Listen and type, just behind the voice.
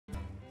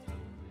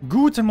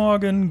Guten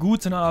Morgen,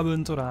 guten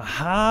Abend oder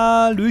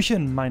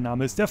Hallöchen, mein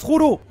Name ist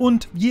DerFrodo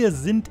und wir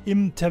sind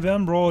im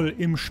Tavern-Brawl,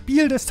 im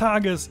Spiel des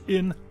Tages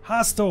in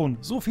Hearthstone.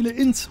 So viele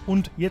Ins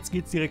und jetzt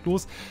geht's direkt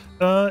los.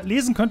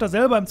 Lesen könnt ihr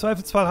selber, im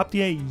Zweifelsfall habt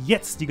ihr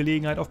jetzt die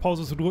Gelegenheit auf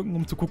Pause zu drücken,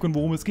 um zu gucken,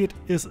 worum es geht.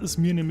 Es ist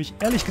mir nämlich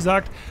ehrlich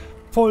gesagt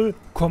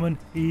vollkommen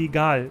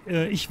egal.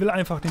 Ich will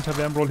einfach den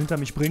Tavern-Brawl hinter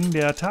mich bringen.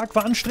 Der Tag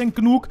war anstrengend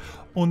genug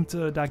und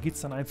da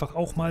geht's dann einfach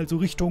auch mal so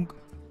Richtung,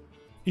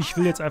 ich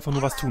will jetzt einfach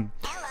nur was tun.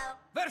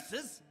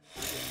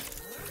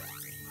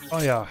 Oh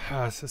ja,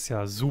 das ist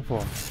ja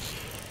super.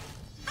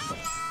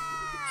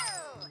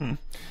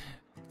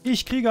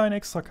 Ich kriege eine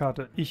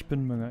Extrakarte. Ich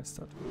bin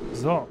begeistert.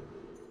 So.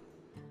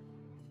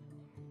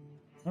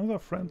 Another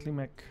friendly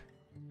Mac.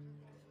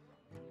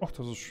 Ach,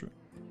 das ist schön.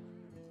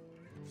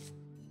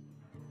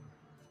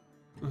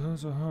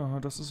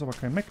 Das ist aber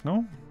kein Mac,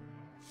 ne?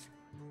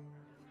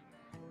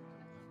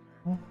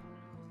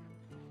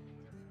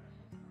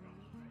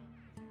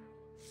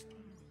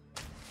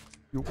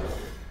 Jo.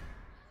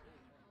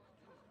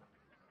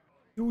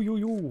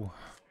 Jo.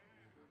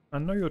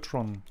 Ein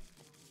Neutron.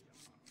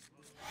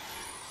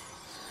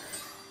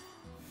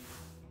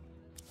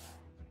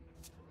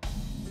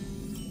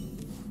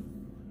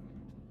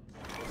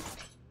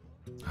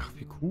 Ach,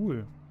 wie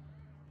cool.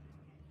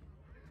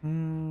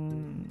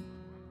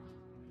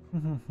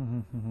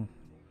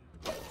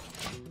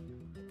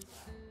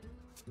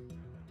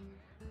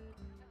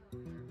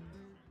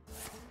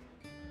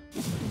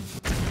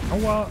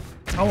 Aua,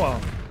 aua.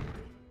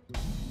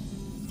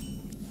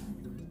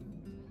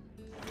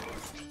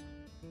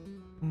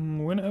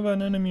 Whenever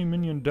an enemy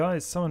minion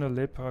dies, summon a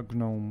leper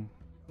gnome.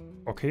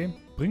 Okay,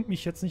 bringt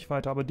mich jetzt nicht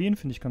weiter, aber den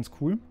finde ich ganz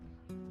cool.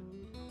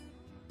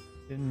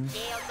 Den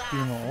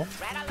spielen wir auch.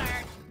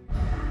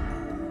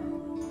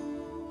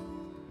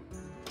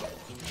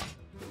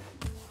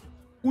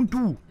 Und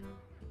du!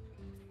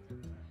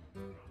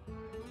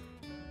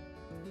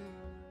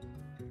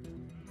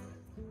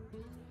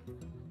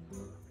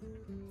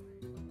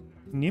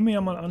 Nehme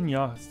ja mal an,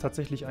 ja, ist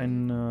tatsächlich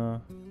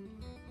ein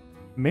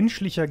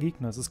menschlicher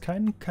Gegner. Es ist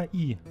kein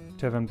KI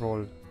Tavern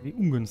Brawl. Wie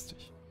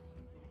ungünstig.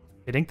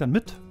 Er denkt dann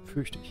mit,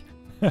 fürchte ich.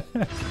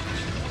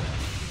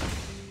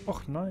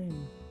 Och nein.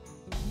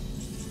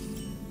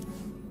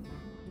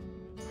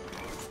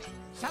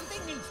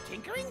 Something needs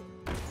tinkering?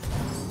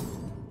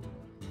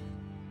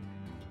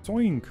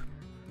 Zoink.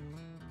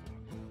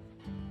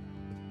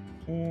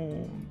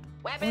 Und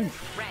Weapons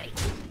ready.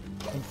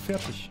 Und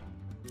fertig.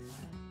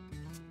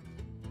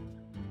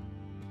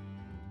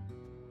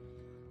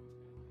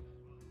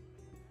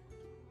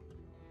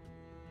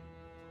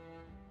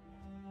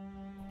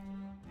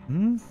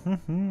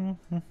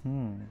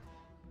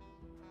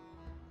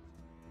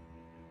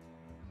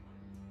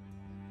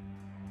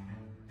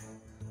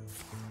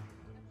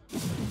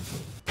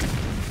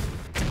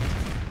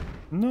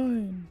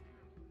 Nein.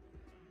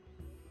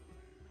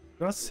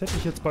 Das hätte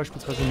ich jetzt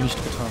beispielsweise nicht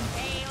getan.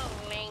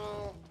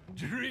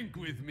 Drink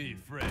with me,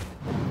 friend.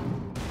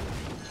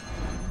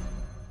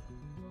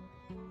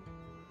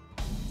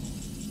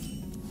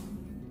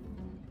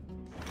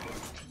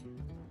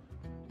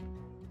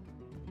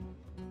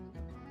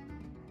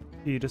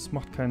 Okay, das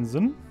macht keinen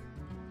Sinn.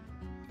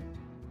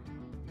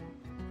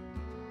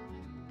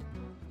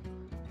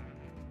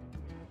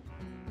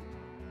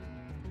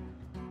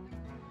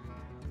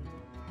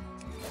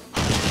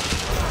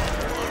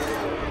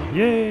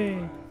 Yay!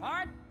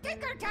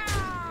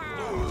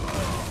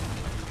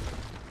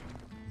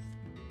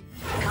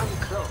 Come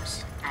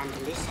close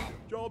and listen.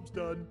 Job's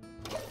done.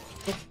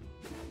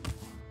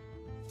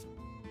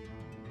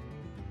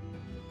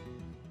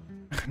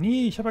 Ach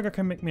nee, ich habe ja gar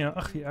kein Mac mehr.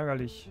 Ach, wie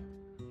ärgerlich.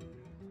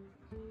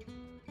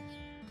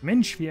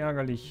 Mensch, wie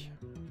ärgerlich.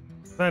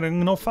 Das war ja dann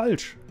genau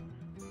falsch.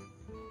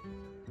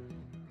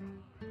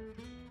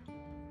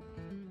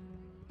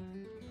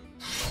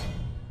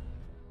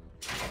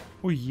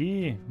 Oh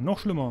je, noch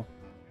schlimmer.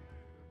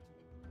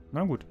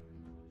 Na gut.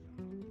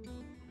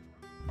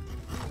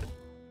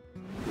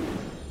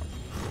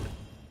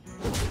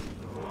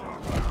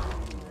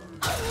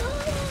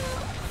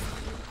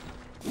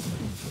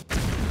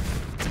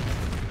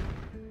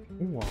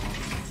 Oh.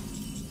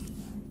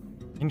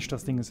 Mensch,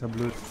 das Ding ist ja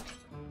blöd.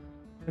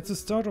 It's the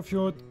start of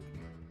your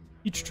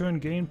each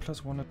turn gain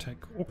 +1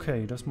 attack.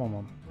 Okay, das machen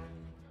wir.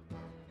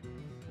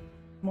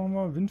 Machen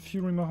wir. Wind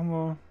Fury machen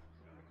wir.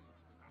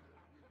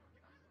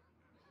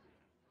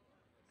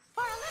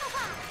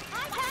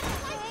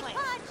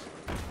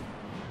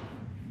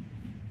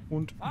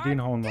 Und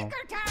den hauen wir.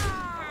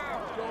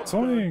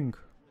 Zoink!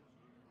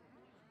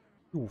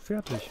 Jo,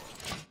 fertig.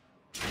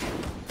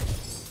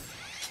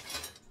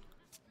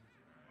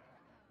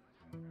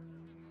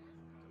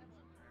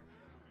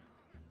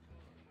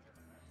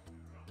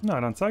 Na,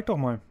 dann zeig doch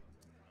mal.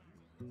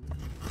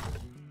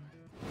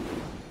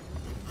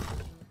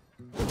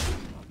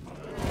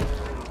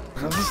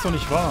 Das ist doch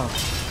nicht wahr.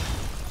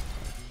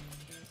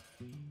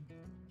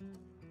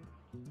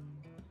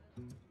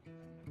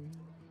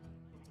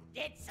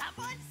 Did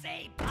someone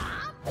say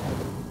bomb?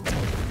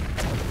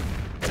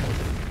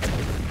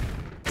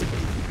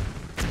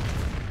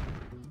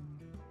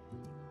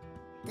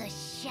 The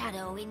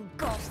shadow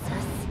engulfs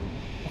us.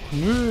 Ach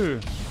nö.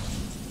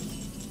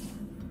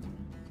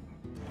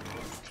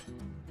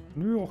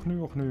 Nö, ach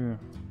nö, ach nö.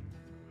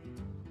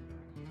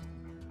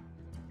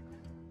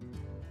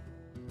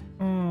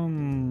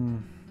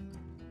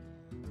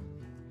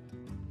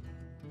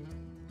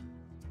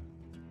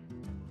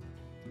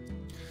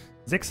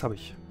 Sechs habe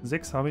ich.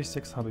 Sechs habe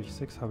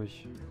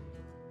ich.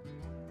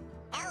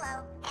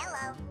 Hello,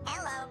 hello,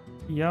 hello.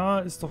 Ja,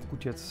 ist doch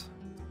gut jetzt.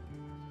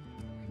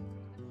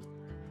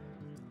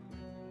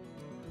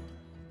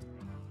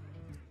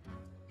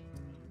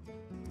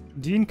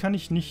 Den kann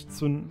ich nicht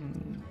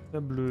zünden.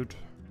 Sehr blöd.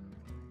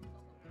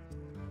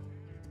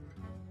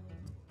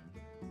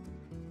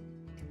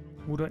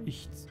 Oder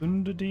ich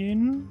zünde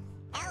den.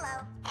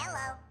 Hello,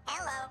 hello,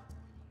 hello.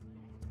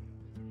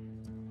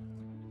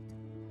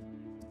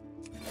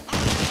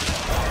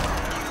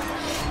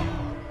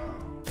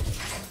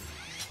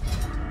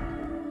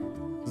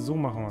 So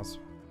machen wir es.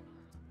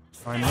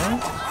 Einmal,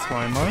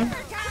 zweimal.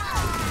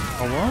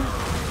 Aua.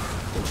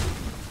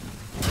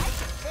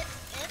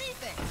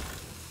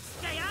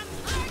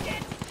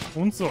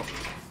 Und so.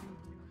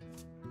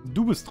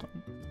 Du bist dran.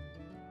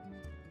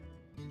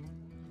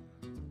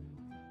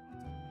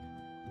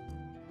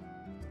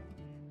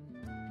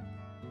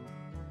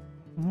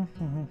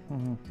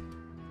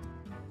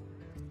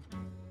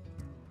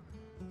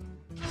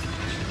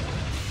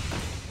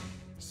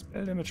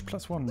 Spell Damage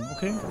 +1,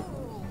 okay.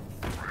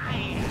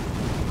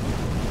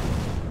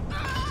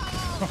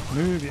 Ach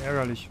nö, wie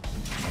ärgerlich.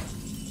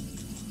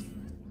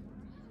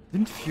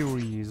 Wind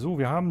Fury. So,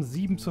 wir haben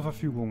 7 zur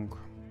Verfügung.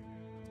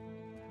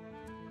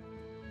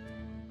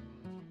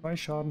 2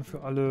 Schaden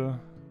für alle.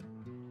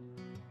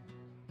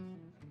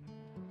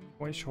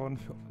 2 Schaden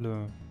für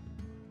alle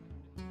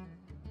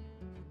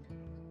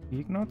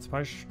Gegner.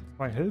 2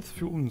 Health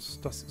für uns.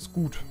 Das ist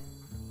gut.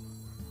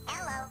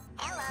 Hello,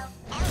 hello,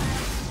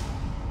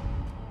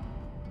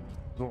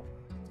 So.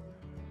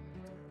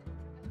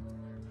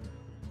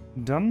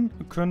 Dann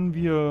können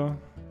wir...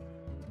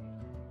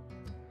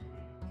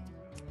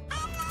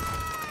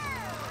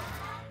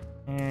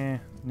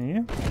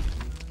 nee.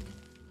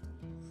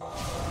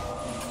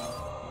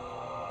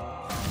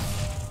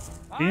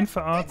 Den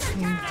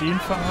verarzten, den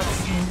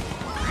verarzten,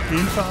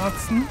 den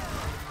verarzten.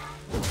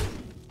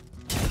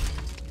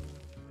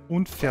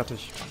 Und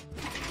fertig.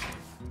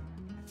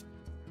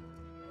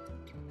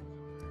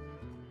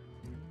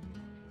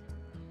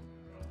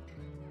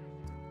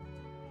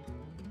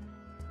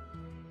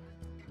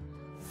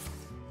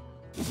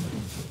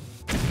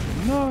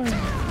 Nein.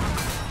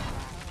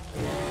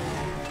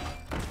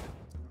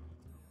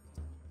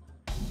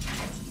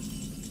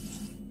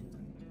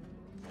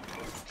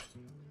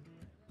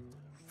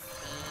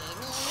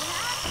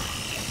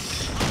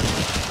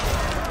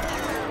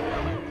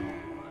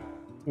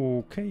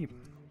 Okay.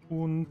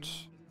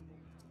 Und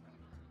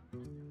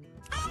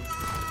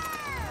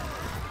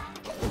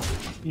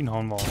ihn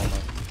hauen wir auch nochmal.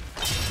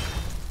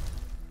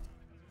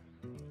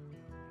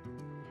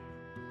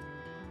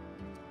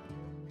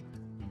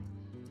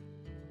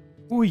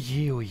 Oh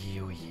je, oh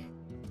je, oh je.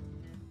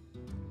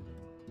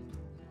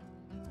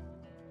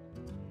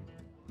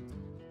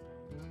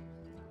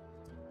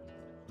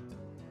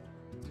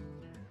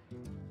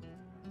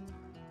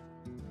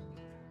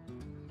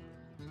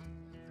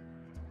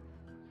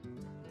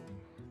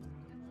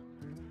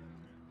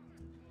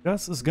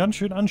 Das ist ganz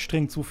schön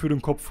anstrengend so für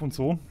den Kopf und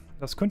so.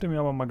 Das könnt ihr mir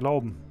aber mal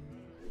glauben.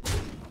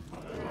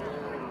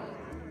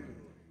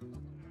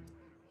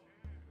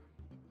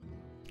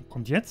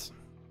 Kommt jetzt?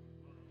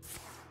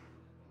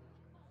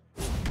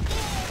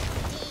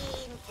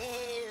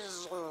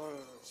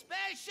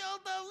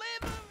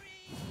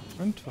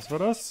 Und, was war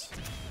das?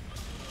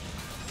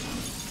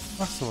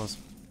 Ach, sowas.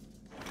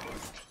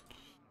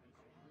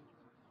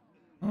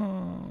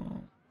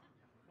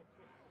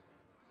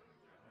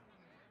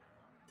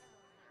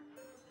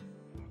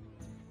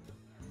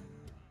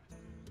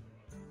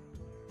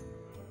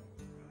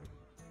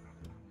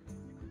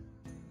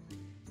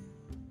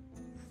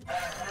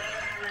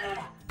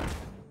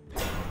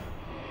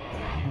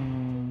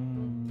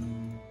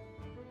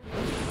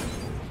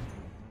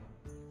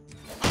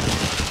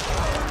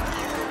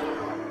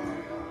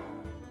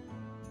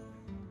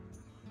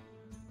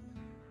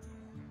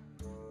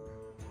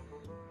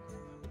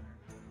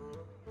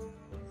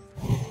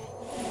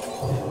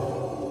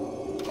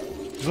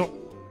 So.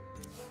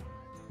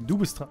 Du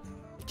bist dran.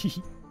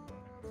 Hihi.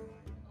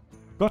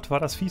 Gott, war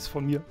das fies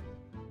von mir.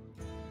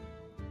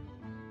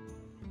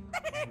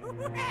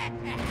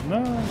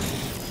 Nein.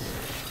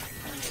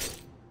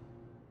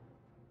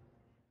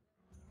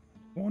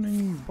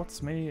 Warning,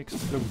 bots may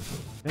explode.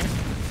 Okay.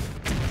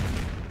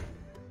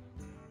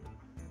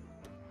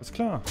 Ist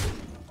klar.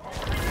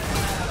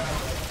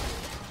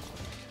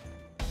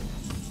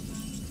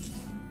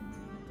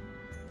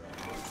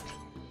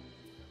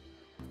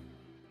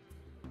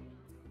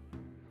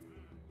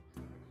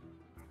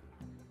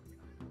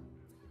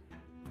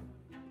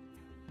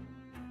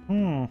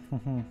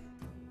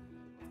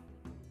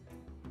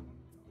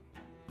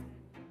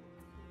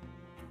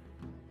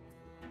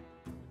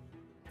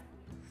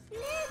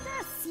 Let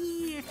us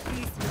see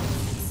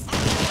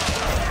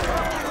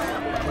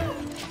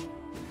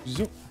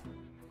So.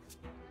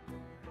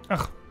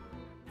 Ach.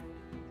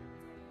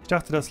 Ich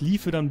dachte, das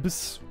liefe dann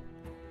bis...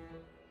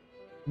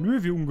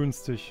 Nö, wie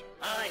ungünstig.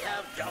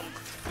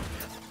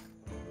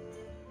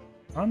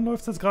 Dann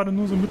läuft es jetzt gerade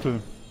nur so mittel.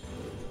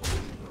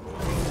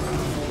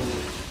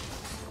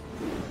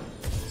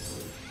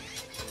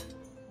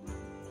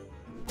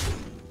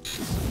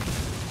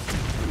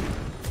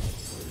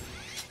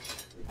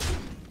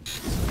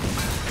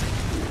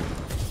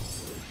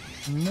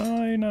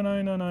 Nein, nein,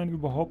 nein, nein, nein,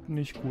 überhaupt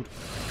nicht gut.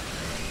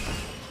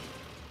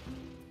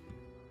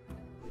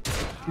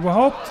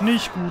 Überhaupt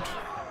nicht gut.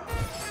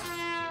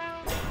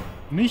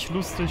 Nicht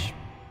lustig.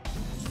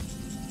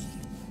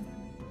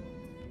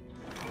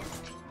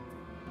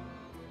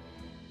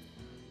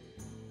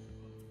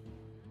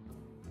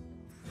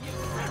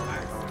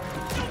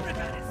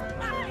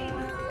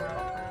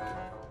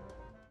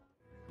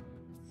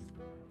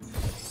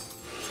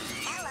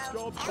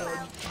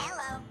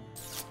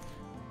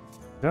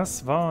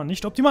 Das war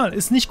nicht optimal.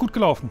 Ist nicht gut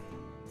gelaufen.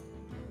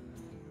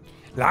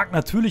 Lag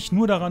natürlich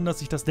nur daran,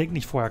 dass ich das Deck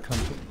nicht vorher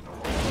kannte.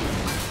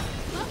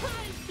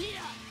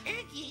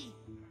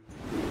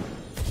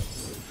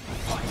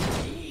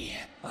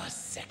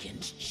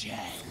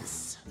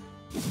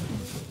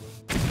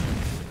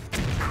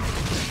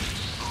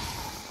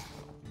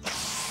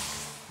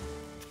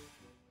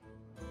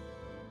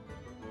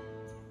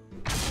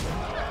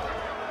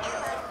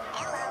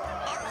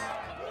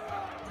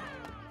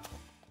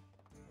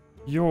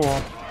 Jo.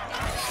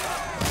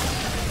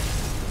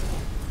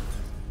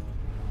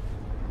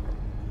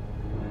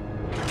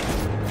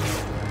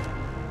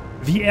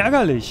 Wie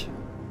ärgerlich.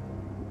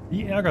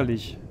 Wie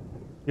ärgerlich.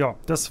 Ja,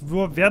 das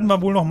werden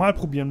wir wohl nochmal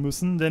probieren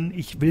müssen, denn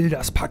ich will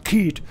das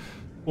Paket.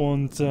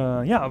 Und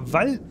ja,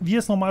 weil wir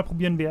es nochmal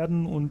probieren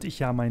werden und ich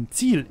ja mein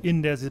Ziel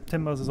in der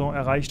September-Saison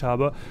erreicht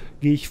habe,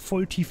 gehe ich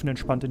voll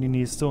tiefenentspannt in die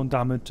nächste und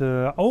damit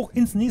auch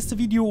ins nächste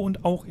Video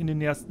und auch in den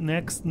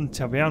nächsten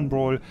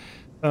Tavern-Brawl.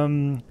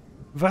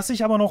 Was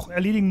ich aber noch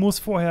erledigen muss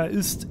vorher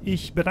ist,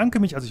 ich bedanke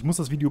mich, also ich muss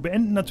das Video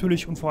beenden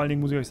natürlich und vor allen Dingen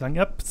muss ich euch sagen,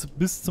 ihr habt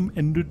bis zum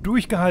Ende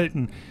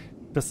durchgehalten.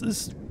 Das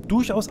ist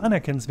durchaus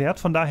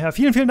anerkennenswert, von daher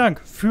vielen, vielen Dank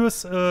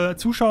fürs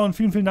Zuschauen,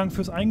 vielen, vielen Dank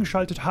fürs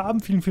Eingeschaltet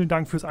haben, vielen, vielen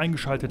Dank fürs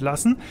Eingeschaltet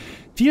lassen.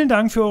 Vielen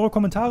Dank für eure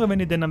Kommentare, wenn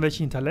ihr denn dann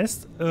welche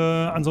hinterlässt.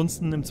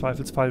 Ansonsten im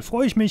Zweifelsfall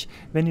freue ich mich,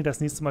 wenn ihr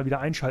das nächste Mal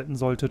wieder einschalten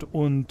solltet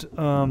und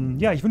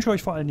ja, ich wünsche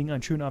euch vor allen Dingen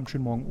einen schönen Abend,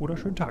 schönen Morgen oder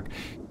schönen Tag.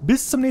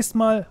 Bis zum nächsten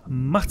Mal,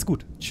 macht's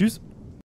gut, tschüss.